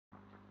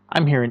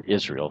I'm here in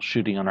Israel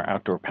shooting on our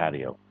outdoor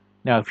patio.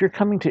 Now, if you're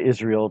coming to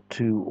Israel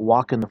to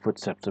walk in the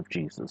footsteps of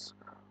Jesus,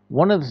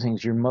 one of the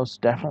things you're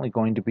most definitely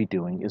going to be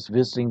doing is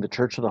visiting the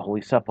Church of the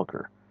Holy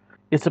Sepulcher.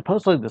 It's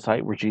supposedly the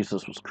site where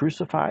Jesus was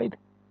crucified,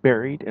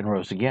 buried, and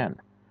rose again.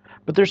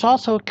 But there's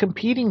also a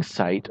competing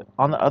site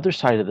on the other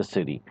side of the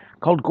city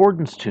called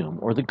Gordon's Tomb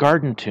or the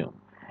Garden Tomb.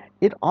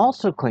 It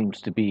also claims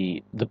to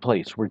be the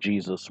place where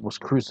Jesus was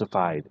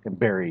crucified and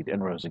buried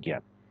and rose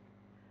again.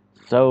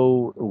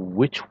 So,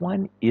 which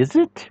one is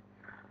it?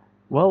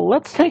 Well,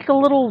 let's take a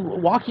little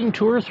walking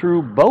tour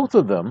through both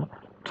of them,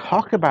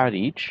 talk about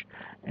each,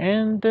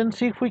 and then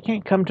see if we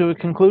can't come to a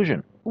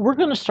conclusion. We're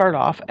going to start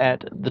off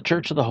at the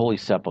Church of the Holy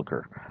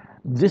Sepulcher.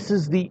 This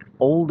is the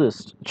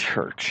oldest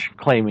church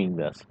claiming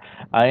this.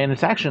 And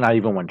it's actually not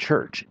even one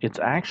church. It's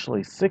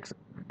actually 6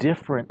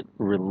 different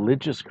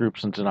religious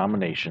groups and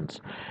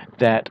denominations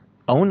that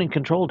own and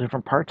control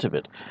different parts of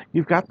it.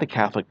 You've got the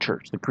Catholic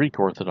Church, the Greek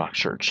Orthodox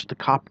Church, the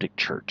Coptic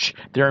Church,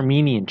 the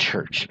Armenian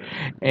Church,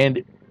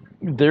 and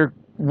they're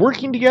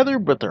working together,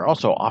 but they're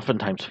also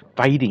oftentimes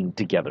fighting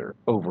together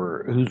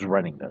over who's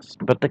running this.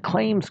 But the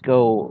claims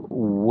go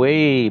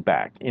way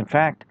back. In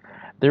fact,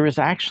 there is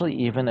actually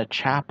even a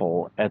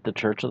chapel at the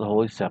Church of the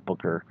Holy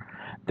Sepulcher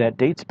that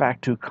dates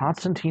back to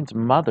Constantine's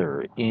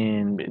mother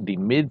in the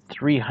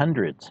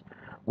mid-300s,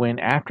 when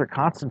after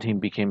Constantine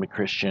became a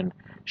Christian,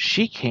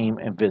 she came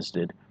and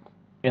visited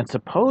and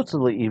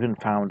supposedly even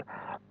found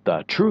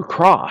the true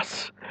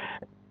cross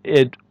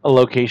at a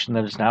location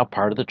that is now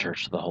part of the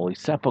Church of the Holy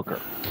Sepulcher.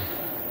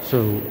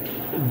 So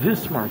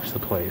this marks the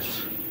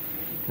place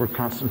where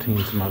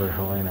Constantine's mother,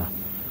 Helena,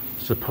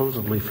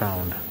 supposedly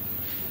found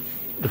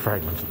the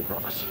fragments of the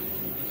cross.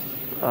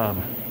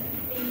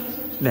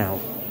 Now,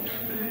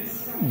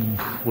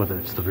 whether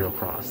it's the real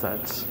cross,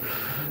 that's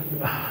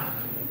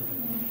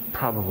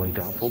probably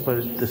doubtful,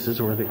 but this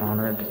is where they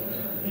honor it.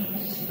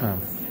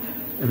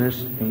 And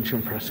there's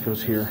ancient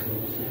frescoes here.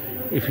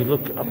 If you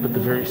look up at the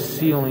very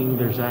ceiling,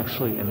 there's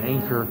actually an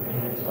anchor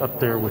up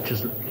there, which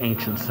is an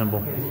ancient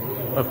symbol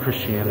of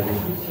Christianity.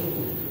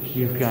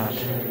 You've got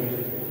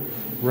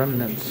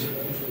remnants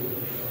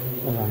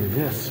along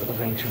this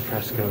of ancient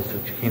frescoes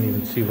that you can't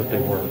even see what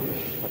they were.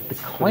 But the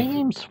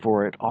claims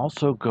for it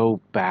also go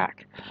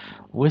back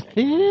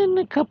within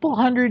a couple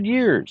hundred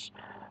years,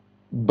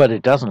 but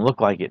it doesn't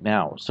look like it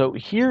now. So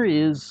here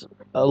is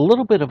a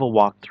little bit of a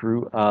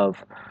walkthrough of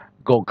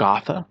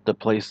Golgotha, the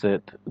place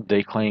that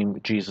they claim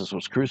Jesus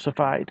was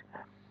crucified,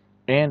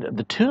 and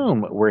the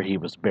tomb where he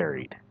was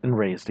buried and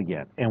raised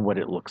again, and what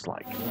it looks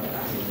like.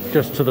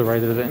 Just to the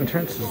right of the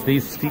entrance is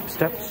these steep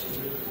steps.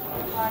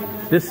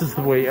 This is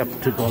the way up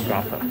to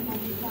Golgotha.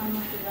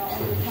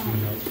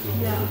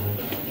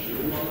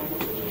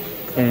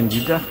 And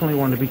you definitely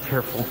want to be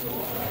careful.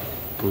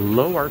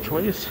 Low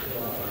archways,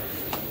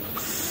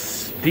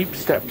 steep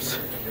steps,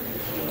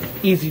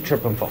 easy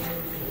trip and fall.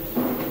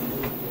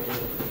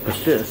 But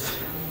this,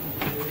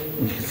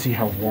 you can see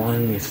how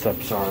worn these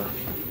steps are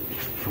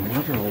from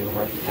literally over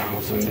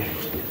 1,000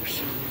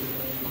 years.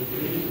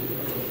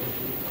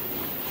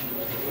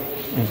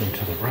 And then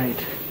to the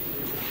right,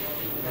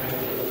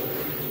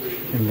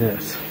 and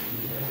this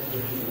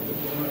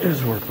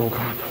is where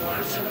Golgotha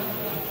was.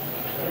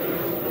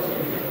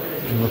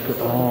 And look at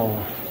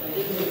all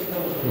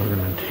the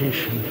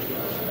ornamentation,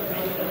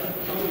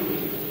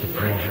 the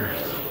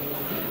braziers.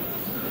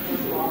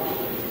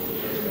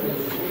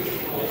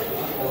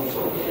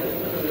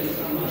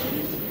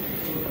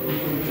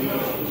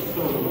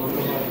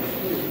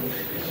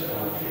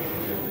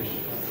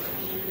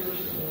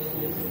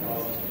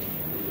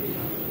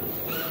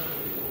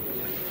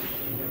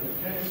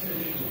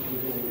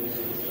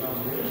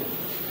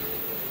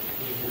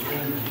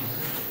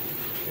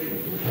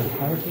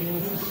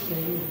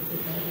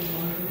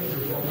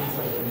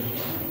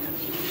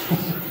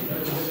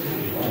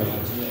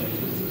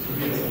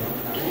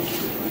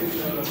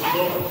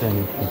 Then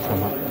you can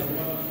come up.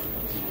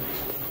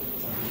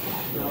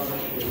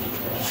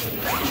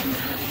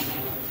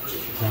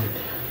 Right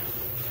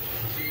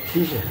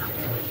here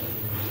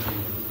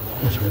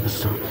is where the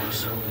stone was.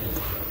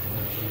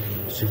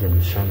 So you're going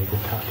to show me the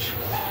touch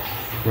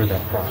where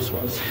that cross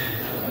was.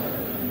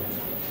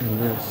 And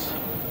this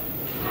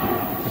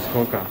is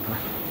Golgotha.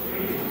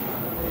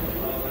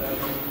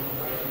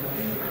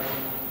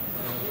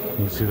 You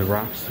can see the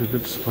rocks through the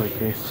display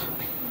case.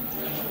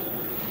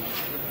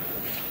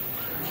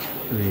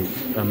 The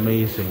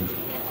amazing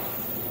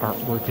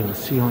artwork in the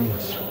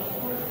ceilings.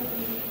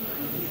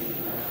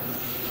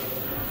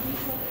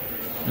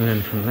 And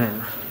then from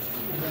there,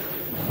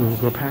 we will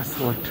go past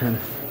the lectern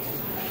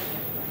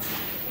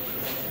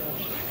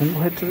and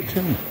we'll head to the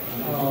tomb.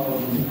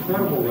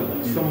 Incredible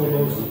relics, some of the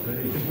most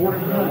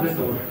important relics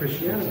of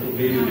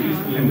Christianity.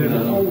 And there's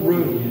a whole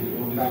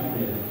room back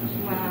there.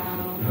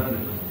 Wow.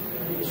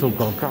 So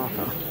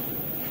Golgotha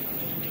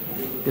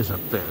is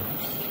up there.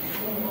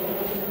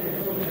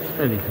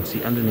 And you can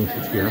see underneath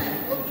it here.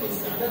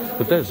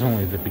 But that's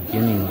only the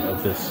beginning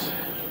of this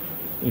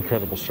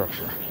incredible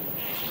structure.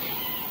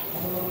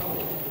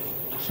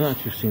 So now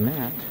that you've seen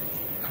that,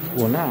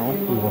 well, now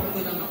we will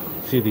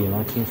see the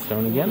anointing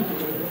stone again.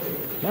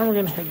 Now we're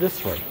going to head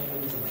this way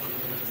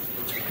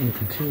and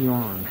continue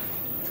on.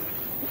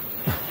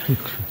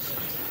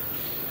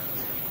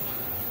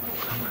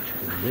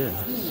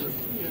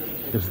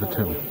 This is the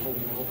tomb.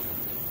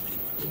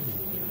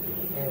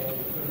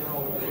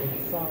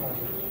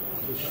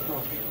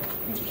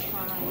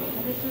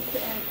 This is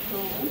the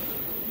actual,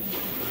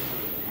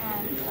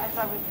 and as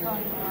I was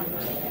going on.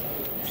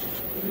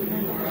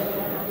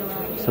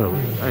 So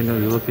I know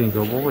you're looking and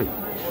go, well, wait,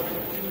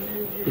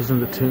 isn't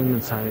the tomb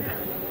inside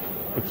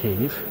a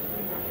cave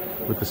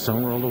with the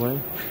stone rolled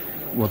away?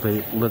 Well,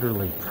 they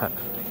literally cut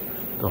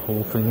the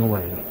whole thing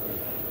away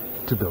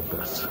to build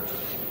this.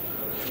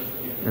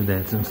 And then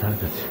it's inside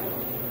this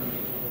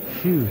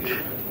huge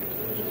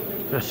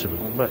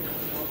vestibule. But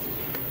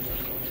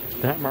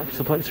that marks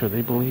the place where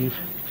they believe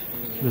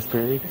he was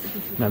buried.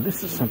 Now,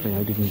 this is something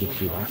I didn't get to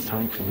do last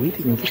time. We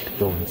didn't get to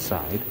go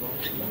inside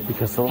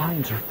because the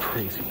lines are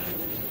crazy.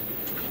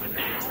 But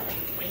now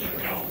we can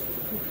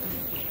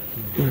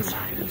go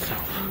inside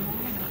itself.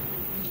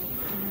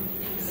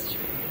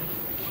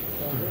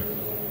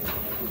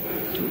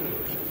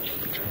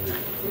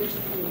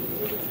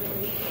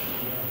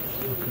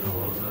 Look at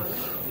all of this.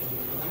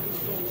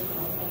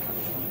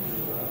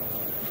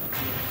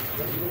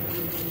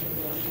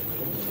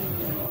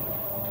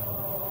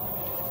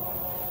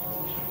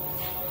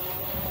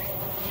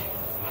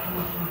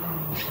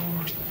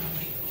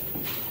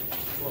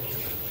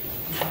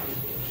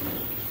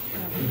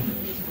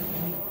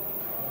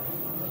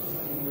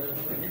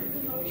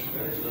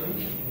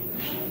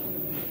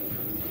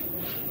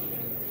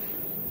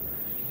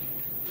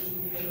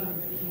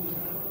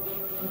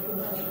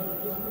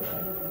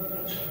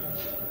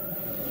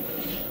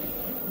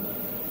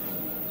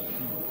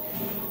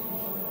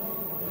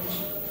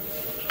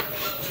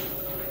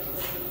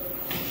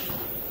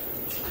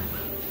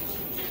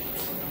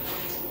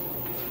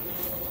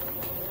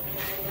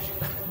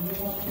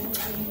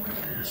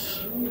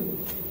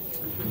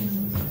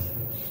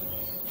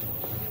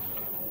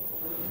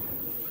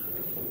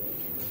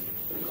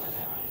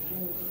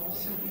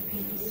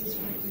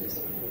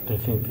 They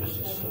think this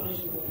is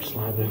the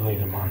slab they laid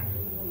him on.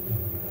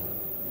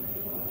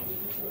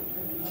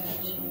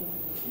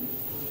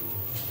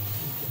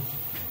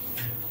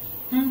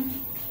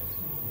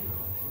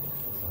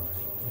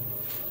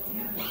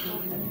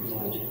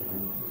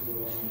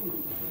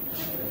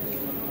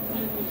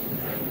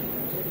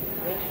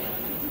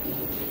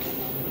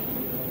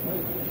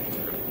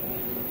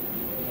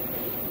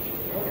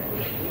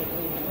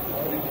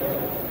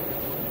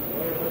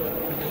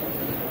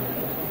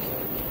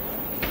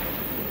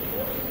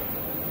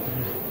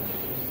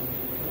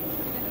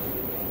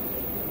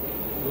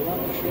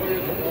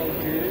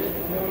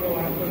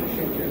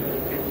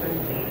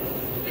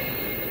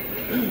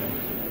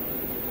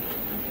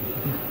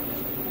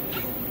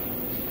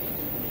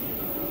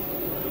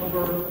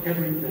 Cover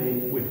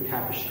everything with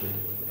tapestry.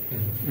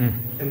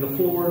 And the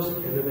floors,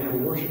 and then they have a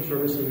worship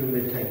service, and then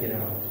they take it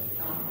out.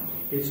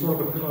 It's sort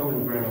of a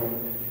common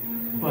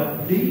ground.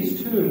 But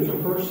these tombs are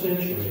first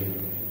century,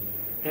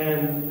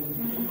 and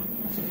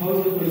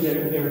supposedly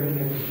they're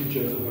connected to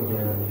Joseph of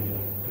Arimathea.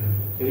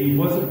 That he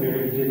wasn't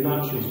buried, he did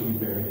not choose to be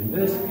buried in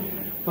this,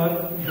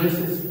 but this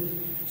is,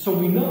 so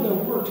we know there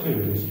were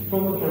tombs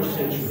from the first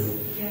century.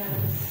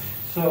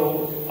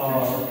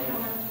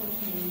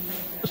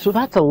 So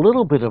that's a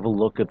little bit of a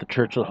look at the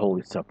Church of the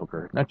Holy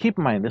Sepulcher. Now keep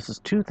in mind, this is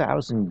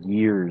 2,000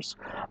 years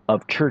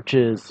of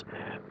churches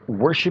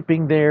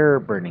worshiping there,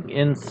 burning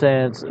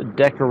incense,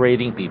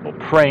 decorating, people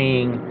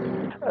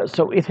praying.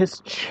 So it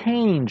has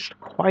changed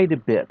quite a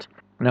bit.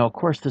 Now, of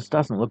course, this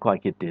doesn't look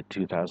like it did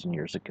 2,000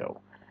 years ago.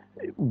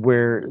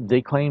 Where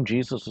they claim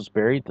Jesus was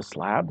buried, the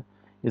slab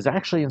is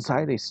actually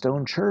inside a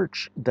stone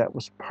church that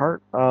was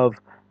part of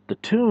the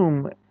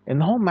tomb. And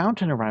the whole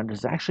mountain around it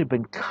has actually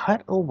been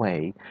cut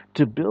away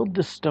to build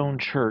the stone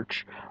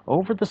church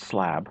over the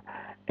slab.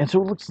 And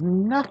so it looks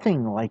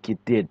nothing like it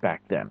did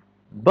back then.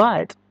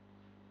 But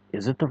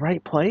is it the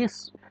right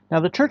place? Now,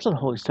 the Church of the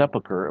Holy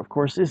Sepulcher, of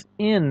course, is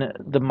in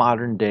the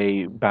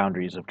modern-day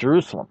boundaries of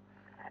Jerusalem.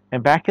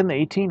 And back in the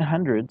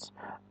 1800s,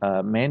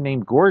 a man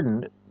named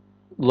Gordon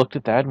looked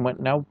at that and went,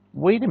 now,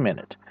 wait a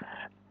minute.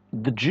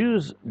 The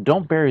Jews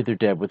don't bury their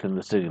dead within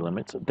the city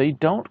limits. They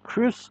don't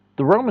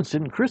the Romans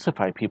didn't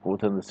crucify people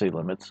within the city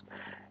limits.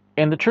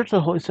 And the Church of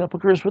the Holy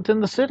Sepulcher is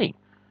within the city.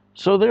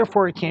 So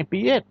therefore it can't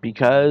be it,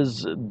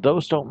 because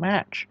those don't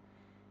match.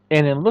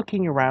 And in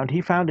looking around, he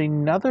found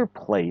another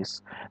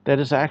place that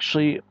is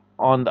actually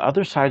on the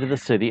other side of the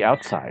city,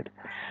 outside.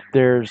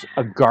 There's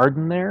a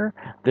garden there.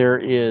 There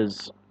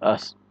is a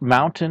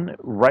mountain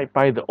right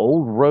by the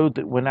old road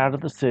that went out of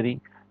the city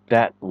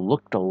that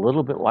looked a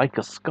little bit like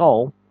a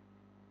skull.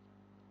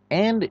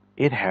 And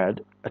it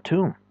had a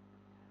tomb,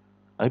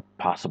 a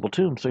possible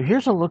tomb. So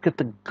here's a look at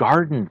the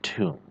garden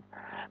tomb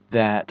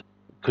that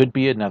could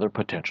be another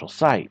potential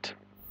site.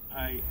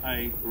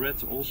 I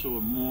read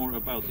also more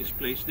about this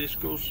place. This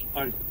goes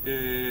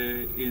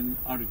in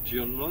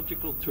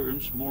archaeological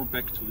terms more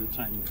back to the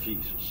time of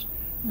Jesus.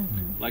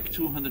 Like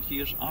 200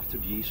 years after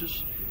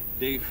Jesus,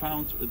 they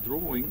found a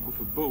drawing of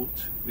a boat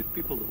with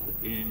people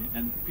in,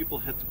 and people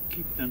had to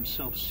keep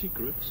themselves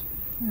secret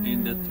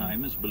in that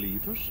time as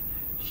believers.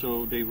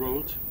 So they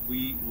wrote,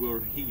 "We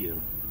were here,"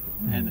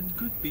 and it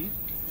could be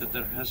that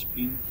there have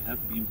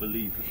been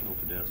believers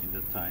over there in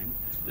that time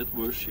that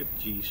worshipped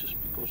Jesus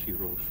because he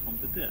rose from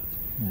the dead.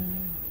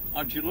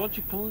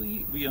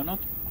 Archaeologically, we are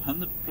not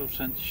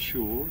 100%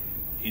 sure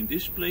in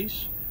this place,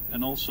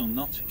 and also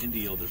not in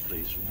the other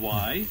place.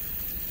 Why?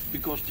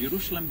 Because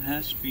Jerusalem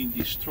has been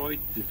destroyed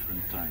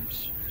different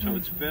times. So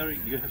it's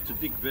you have to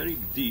dig very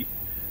deep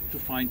to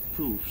find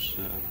proofs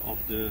of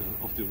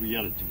the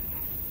reality.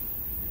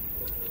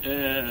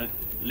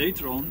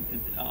 Later on,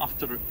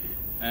 after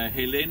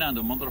Helena,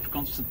 the mother of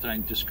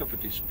Constantine,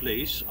 discovered this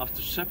place,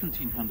 after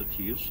 1700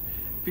 years,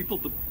 people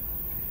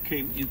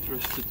became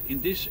interested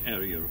in this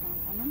area.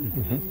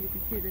 You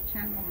can see the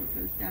channel that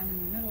goes down in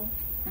the middle,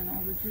 and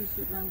all the juice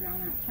would run down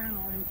that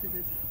channel into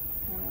this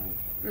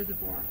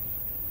reservoir.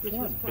 It's a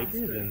lot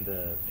bigger than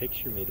the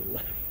picture made it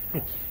look.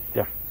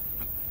 Yeah.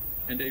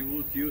 And they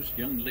would use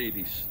young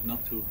ladies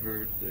not to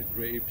hurt the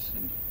grapes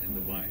and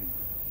the wine,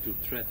 to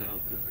tread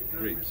out the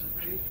grapes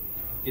actually.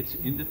 It's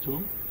in the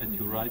tomb at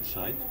your right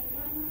side.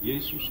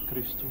 Jesus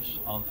Christus,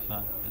 Alpha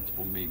and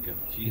Omega.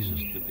 Jesus,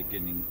 the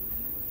beginning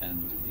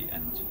and the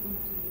end.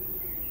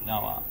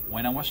 Now,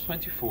 when I was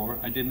 24,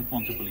 I didn't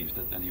want to believe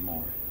that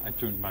anymore. I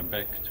turned my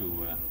back to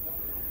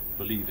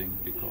believing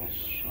because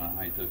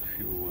I had a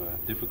few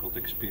difficult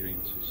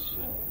experiences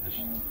as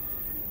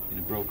in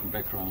a broken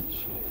background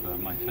of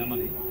my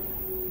family.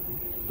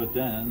 But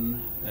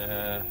then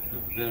a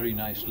very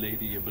nice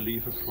lady, a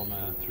believer from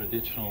a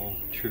traditional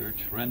church,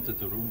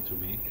 rented a room to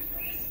me.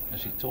 And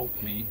she told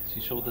me,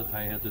 she saw that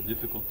I had a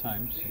difficult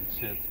time. She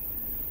said,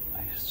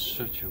 "I had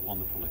such a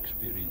wonderful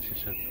experience." She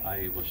said, "I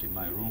was in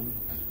my room,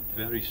 I was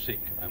very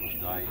sick, I was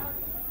dying,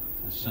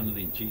 and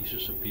suddenly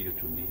Jesus appeared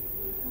to me,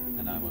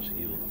 and I was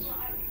healed."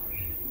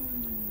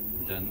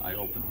 And then I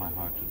opened my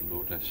heart to the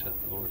Lord. I said,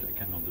 "Lord, I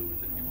cannot do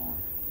it anymore."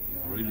 He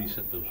really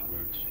said those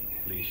words,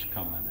 "Please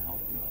come and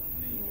help me."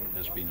 And he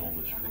has been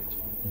always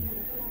faithful.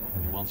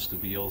 And he wants to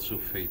be also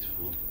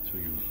faithful to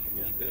you.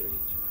 Yeah, very.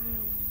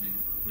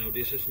 Now,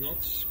 this is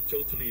not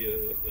totally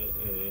a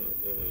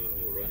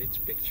right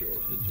picture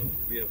of the tomb.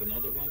 We have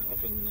another one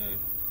of an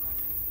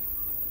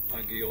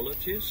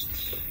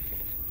archaeologist.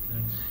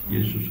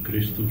 Jesus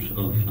Christus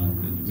Alpha.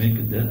 And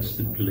maybe that's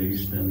the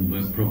place then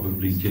where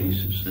probably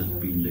Jesus had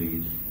been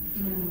laid.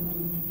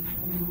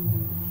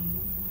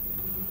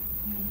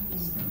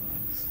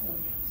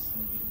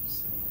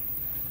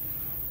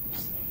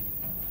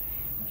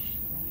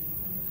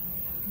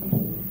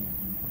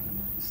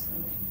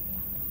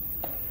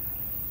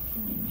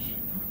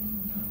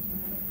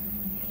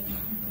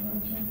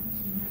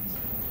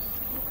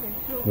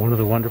 One of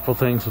the wonderful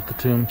things with the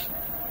tombs,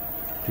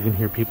 you can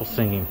hear people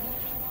singing.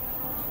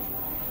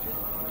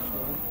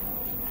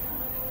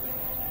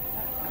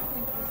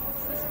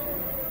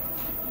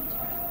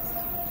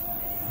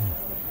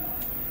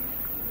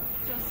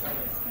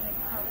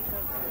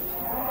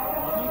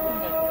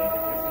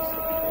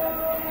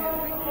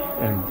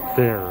 And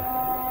there,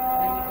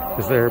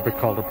 is there a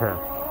call to prayer?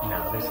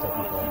 No, there's still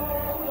people in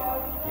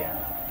there. Yeah.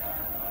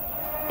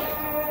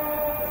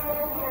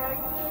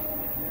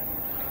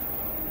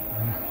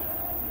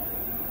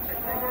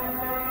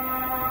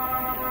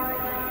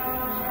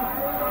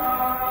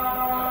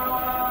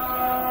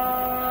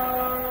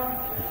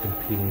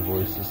 Competing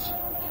voices.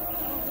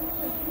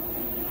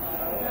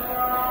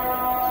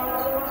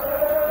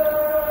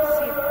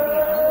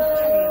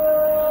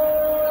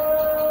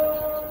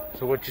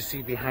 So what you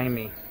see behind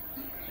me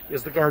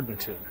is the garden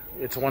tomb.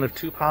 It's one of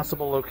two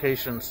possible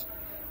locations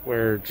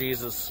where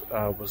Jesus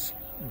was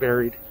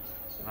buried.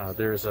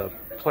 There's a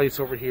place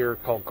over here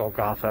called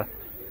Golgotha,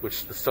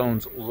 which the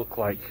stones look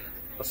like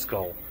a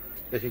skull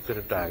that he could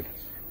have died.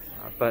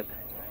 But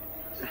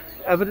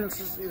evidence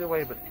is either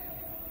way, but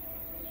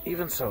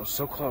even so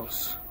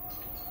close.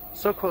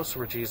 So close to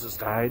where Jesus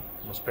died,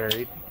 was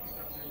buried,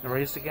 and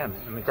raised again.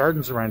 And the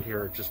gardens around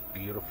here are just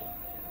beautiful.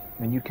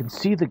 And you can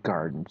see the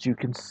gardens. You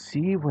can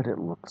see what it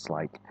looks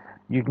like.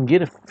 You can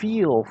get a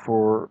feel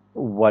for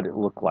what it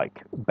looked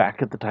like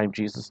back at the time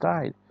Jesus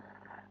died.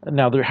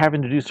 Now, they're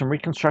having to do some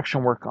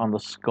reconstruction work on the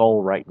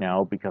skull right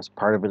now because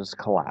part of it has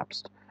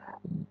collapsed.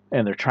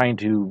 And they're trying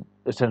to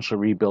essentially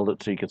rebuild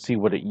it so you can see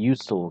what it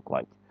used to look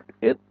like.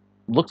 It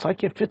looks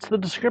like it fits the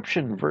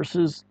description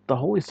versus the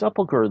Holy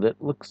Sepulcher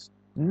that looks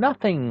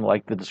nothing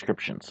like the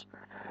descriptions.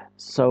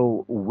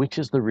 So, which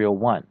is the real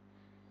one?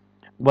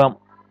 Well,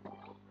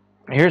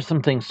 here's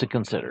some things to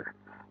consider.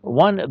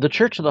 One, the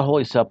Church of the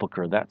Holy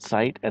Sepulcher, that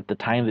site at the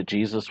time that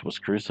Jesus was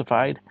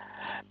crucified,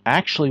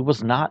 actually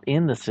was not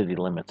in the city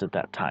limits at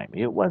that time.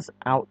 It was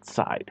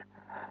outside.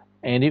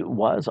 And it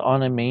was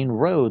on a main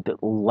road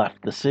that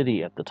left the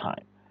city at the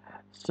time.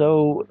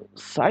 So,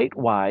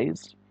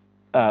 site-wise,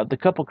 the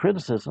couple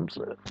criticisms,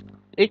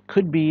 it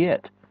could be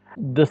it.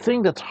 The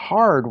thing that's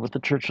hard with the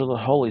Church of the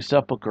Holy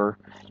Sepulcher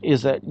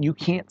is that you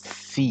can't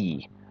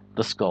see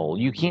the skull.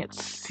 You can't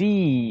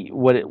see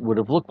what it would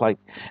have looked like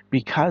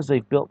because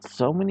they've built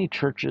so many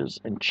churches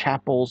and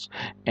chapels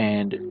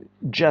and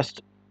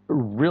just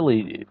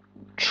really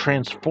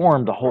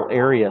transformed the whole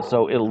area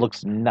so it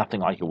looks nothing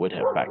like it would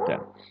have back then.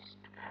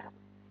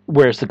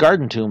 Whereas the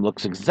garden tomb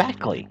looks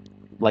exactly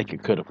like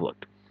it could have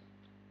looked.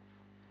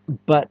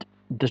 But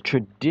the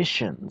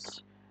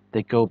traditions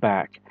that go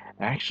back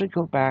actually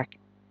go back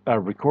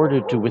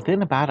recorded to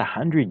within about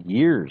 100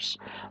 years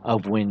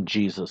of when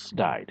Jesus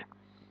died.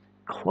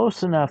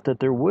 Close enough that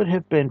there would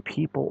have been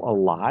people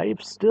alive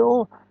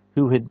still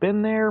who had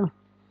been there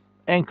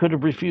and could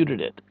have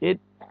refuted it.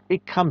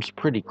 It comes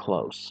pretty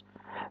close.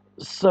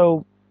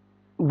 So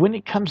when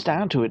it comes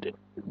down to it,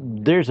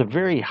 there's a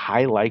very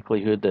high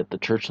likelihood that the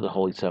Church of the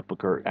Holy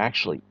Sepulcher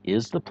actually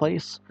is the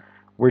place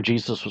where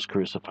Jesus was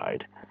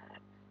crucified.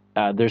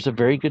 There's a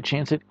very good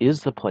chance it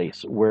is the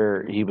place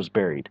where he was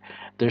buried.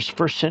 There's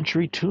first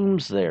century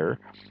tombs there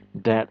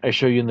that I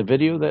show you in the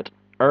video that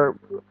are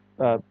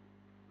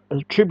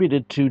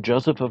attributed to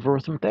Joseph of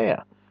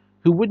Arimathea,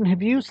 who wouldn't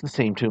have used the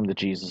same tomb that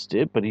Jesus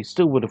did, but he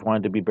still would have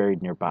wanted to be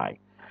buried nearby.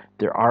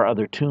 There are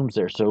other tombs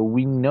there, so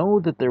we know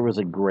that there was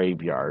a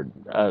graveyard,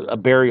 a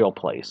burial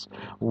place.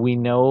 We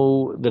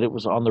know that it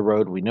was on the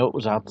road. We know it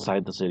was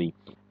outside the city.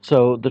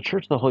 So the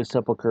Church of the Holy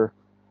Sepulcher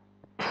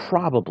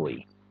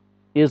probably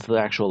is the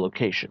actual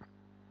location.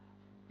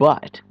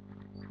 But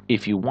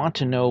if you want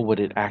to know what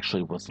it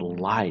actually was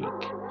like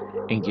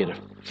and get a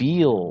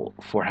feel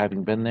for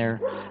having been there,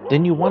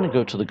 then you want to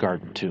go to the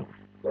garden tomb.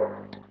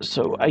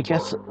 So I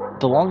guess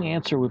the long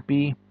answer would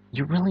be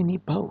you really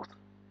need both.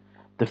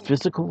 The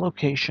physical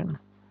location,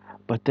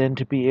 but then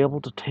to be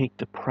able to take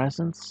the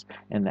presence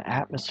and the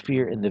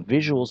atmosphere and the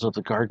visuals of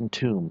the garden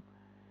tomb.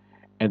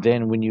 And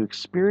then when you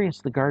experience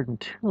the garden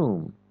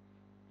tomb,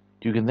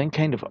 you can then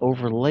kind of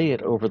overlay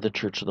it over the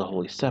Church of the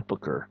Holy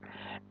Sepulcher,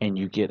 and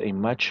you get a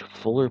much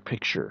fuller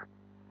picture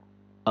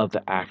of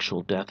the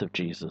actual death of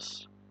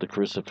Jesus, the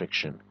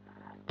crucifixion,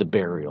 the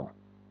burial,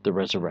 the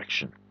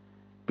resurrection.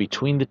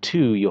 Between the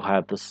two, you'll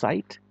have the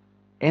sight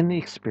and the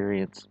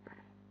experience,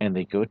 and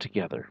they go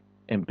together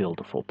and build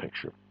a full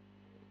picture.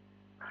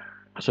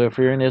 So if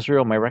you're in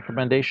Israel, my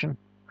recommendation,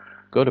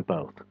 go to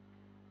both.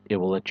 It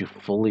will let you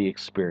fully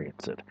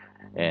experience it,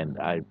 and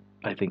I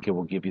think it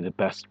will give you the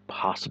best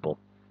possible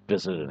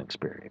visit and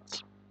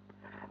experience.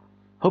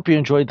 Hope you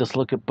enjoyed this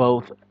look at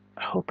both.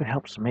 I hope it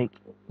helps make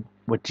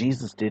what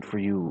Jesus did for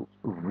you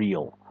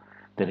real,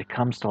 that it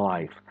comes to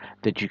life,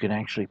 that you can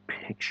actually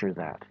picture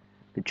that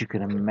you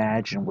can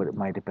imagine what it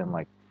might have been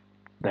like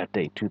that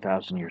day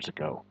 2,000 years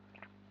ago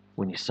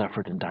when he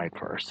suffered and died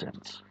for our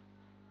sins,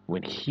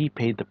 when he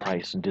paid the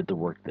price and did the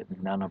work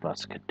that none of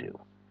us could do,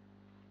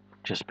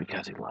 just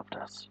because he loved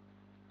us.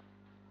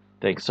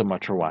 Thanks so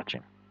much for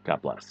watching.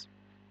 God bless.